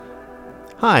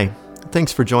Hi,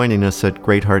 thanks for joining us at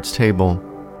Great Hearts Table.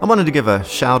 I wanted to give a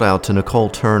shout out to Nicole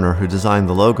Turner, who designed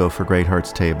the logo for Great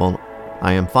Hearts Table.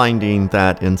 I am finding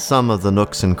that in some of the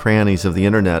nooks and crannies of the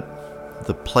internet,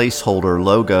 the placeholder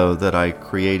logo that I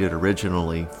created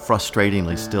originally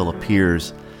frustratingly still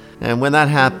appears. And when that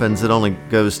happens, it only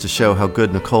goes to show how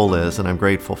good Nicole is, and I'm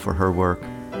grateful for her work.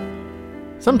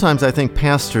 Sometimes I think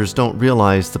pastors don't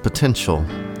realize the potential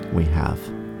we have.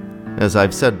 As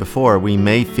I've said before, we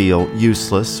may feel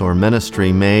useless or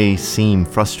ministry may seem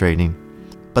frustrating,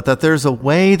 but that there's a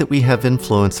way that we have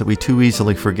influence that we too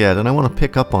easily forget, and I want to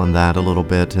pick up on that a little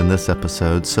bit in this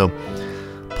episode. So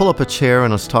pull up a chair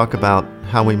and let's talk about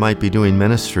how we might be doing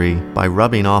ministry by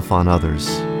rubbing off on others.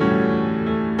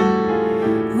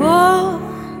 Oh,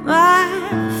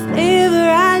 my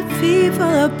favorite people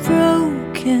are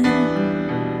broken.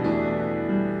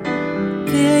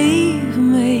 Believe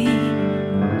me,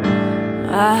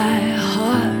 my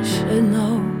heart should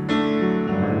know.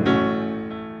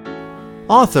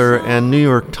 Author and New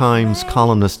York Times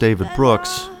columnist David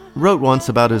Brooks wrote once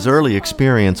about his early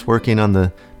experience working on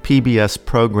the PBS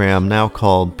program now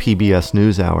called PBS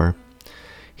NewsHour.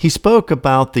 He spoke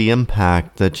about the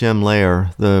impact that Jim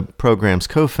Lehrer, the program's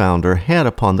co-founder, had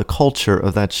upon the culture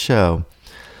of that show.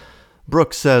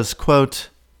 Brooks says, quote,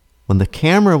 "When the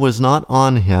camera was not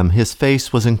on him, his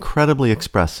face was incredibly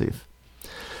expressive.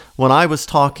 When I was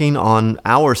talking on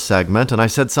our segment and I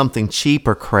said something cheap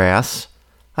or crass,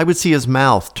 I would see his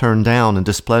mouth turn down in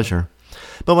displeasure.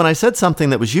 But when I said something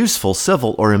that was useful,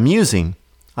 civil, or amusing,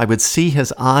 I would see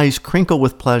his eyes crinkle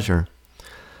with pleasure.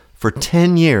 For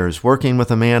 10 years, working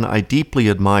with a man I deeply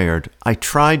admired, I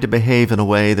tried to behave in a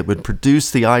way that would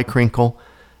produce the eye crinkle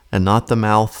and not the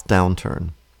mouth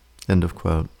downturn." End of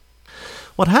quote.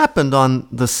 What happened on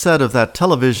the set of that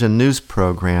television news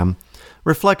program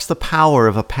reflects the power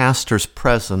of a pastor's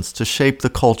presence to shape the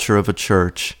culture of a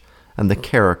church and the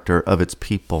character of its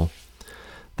people.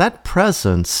 That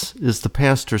presence is the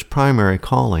pastor's primary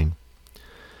calling.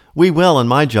 We will, in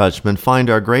my judgment,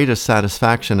 find our greatest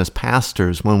satisfaction as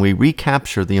pastors when we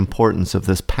recapture the importance of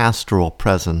this pastoral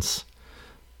presence.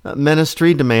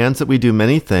 Ministry demands that we do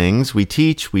many things. We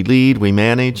teach, we lead, we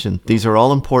manage, and these are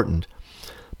all important.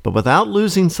 But without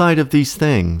losing sight of these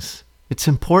things, it's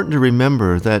important to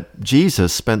remember that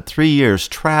Jesus spent 3 years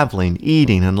traveling,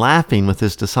 eating, and laughing with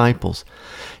his disciples.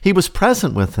 He was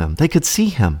present with them. They could see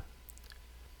him.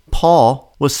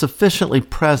 Paul was sufficiently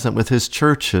present with his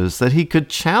churches that he could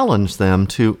challenge them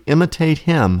to imitate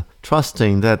him,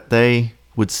 trusting that they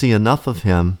would see enough of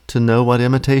him to know what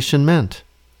imitation meant.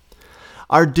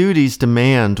 Our duties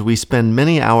demand we spend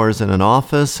many hours in an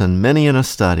office and many in a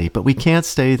study, but we can't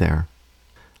stay there.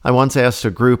 I once asked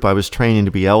a group I was training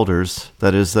to be elders,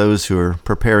 that is, those who are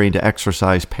preparing to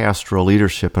exercise pastoral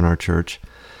leadership in our church,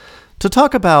 to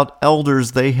talk about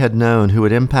elders they had known who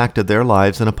had impacted their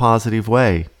lives in a positive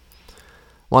way.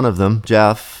 One of them,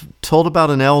 Jeff, told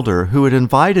about an elder who had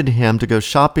invited him to go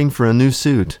shopping for a new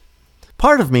suit.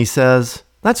 Part of me says,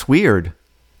 that's weird.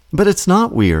 But it's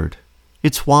not weird.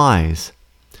 It's wise.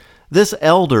 This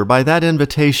elder, by that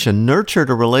invitation, nurtured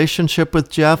a relationship with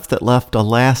Jeff that left a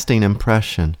lasting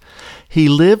impression. He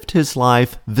lived his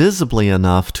life visibly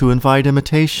enough to invite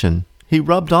imitation. He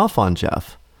rubbed off on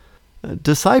Jeff.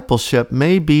 Discipleship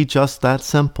may be just that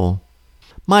simple.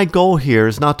 My goal here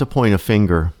is not to point a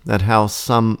finger at how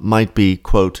some might be,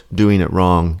 quote, doing it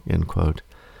wrong, end quote.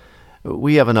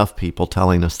 We have enough people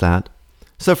telling us that.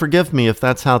 So forgive me if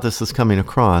that's how this is coming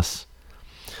across.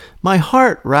 My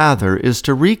heart, rather, is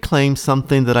to reclaim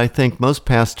something that I think most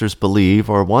pastors believe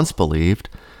or once believed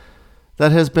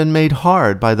that has been made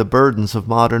hard by the burdens of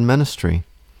modern ministry.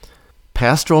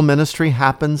 Pastoral ministry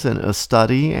happens in a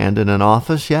study and in an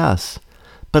office, yes,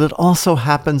 but it also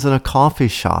happens in a coffee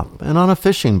shop and on a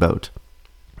fishing boat.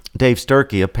 Dave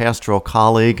Sturkey, a pastoral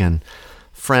colleague and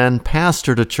friend,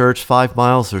 pastored a church 5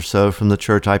 miles or so from the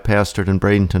church I pastored in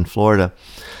Bradenton, Florida.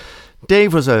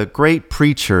 Dave was a great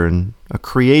preacher and a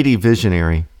creative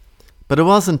visionary, but it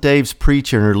wasn't Dave's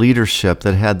preaching or leadership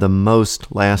that had the most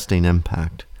lasting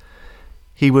impact.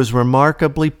 He was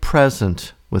remarkably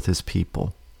present with his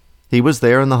people. He was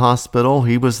there in the hospital.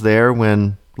 He was there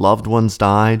when loved ones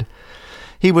died.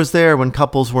 He was there when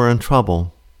couples were in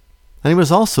trouble. And he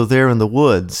was also there in the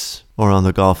woods or on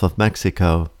the Gulf of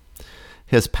Mexico.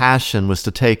 His passion was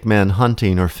to take men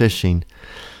hunting or fishing.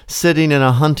 Sitting in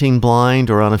a hunting blind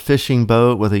or on a fishing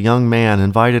boat with a young man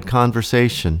invited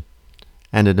conversation,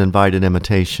 and it invited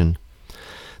imitation.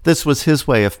 This was his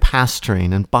way of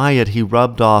pastoring, and by it he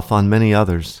rubbed off on many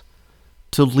others.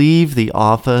 To leave the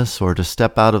office or to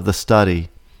step out of the study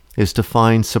is to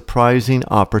find surprising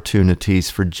opportunities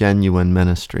for genuine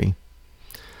ministry.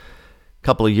 A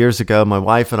couple of years ago, my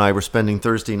wife and I were spending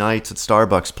Thursday nights at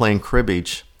Starbucks playing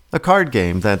cribbage, a card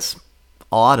game that's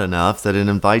odd enough that it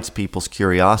invites people's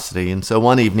curiosity. And so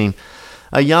one evening,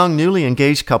 a young, newly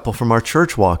engaged couple from our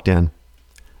church walked in.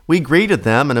 We greeted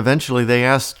them, and eventually they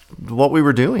asked what we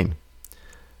were doing.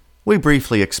 We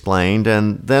briefly explained,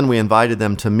 and then we invited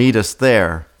them to meet us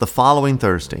there the following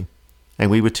Thursday,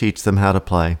 and we would teach them how to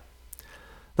play.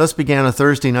 Thus began a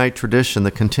Thursday night tradition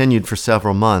that continued for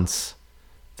several months.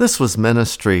 This was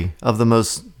ministry of the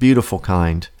most beautiful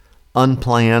kind,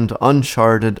 unplanned,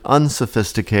 uncharted,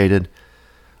 unsophisticated,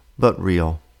 but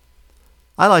real.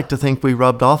 I like to think we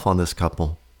rubbed off on this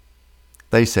couple.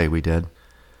 They say we did.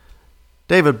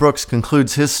 David Brooks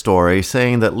concludes his story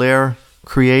saying that Lair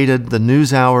created the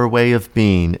NewsHour way of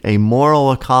being, a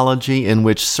moral ecology in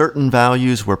which certain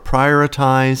values were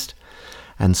prioritized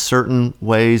and certain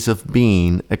ways of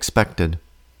being expected.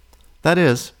 That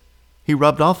is, he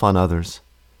rubbed off on others.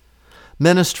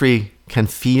 Ministry can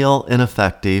feel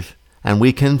ineffective, and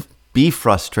we can be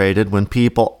frustrated when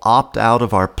people opt out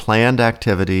of our planned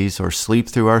activities or sleep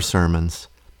through our sermons.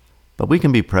 But we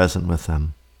can be present with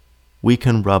them. We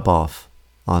can rub off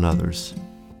on others.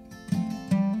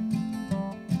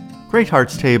 Great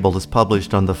Hearts Table is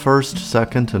published on the first,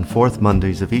 second, and fourth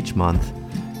Mondays of each month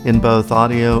in both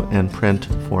audio and print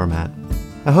format.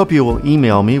 I hope you will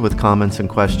email me with comments and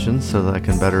questions so that I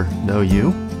can better know you,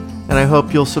 and I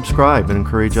hope you'll subscribe and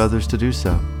encourage others to do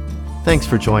so. Thanks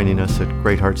for joining us at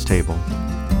Great Hearts Table.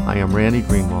 I am Randy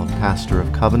Greenwald, pastor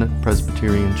of Covenant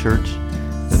Presbyterian Church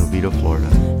in Oviedo, Florida.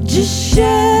 Just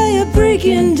shy of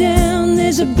breaking down,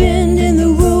 there's a bend in the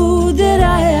road that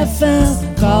I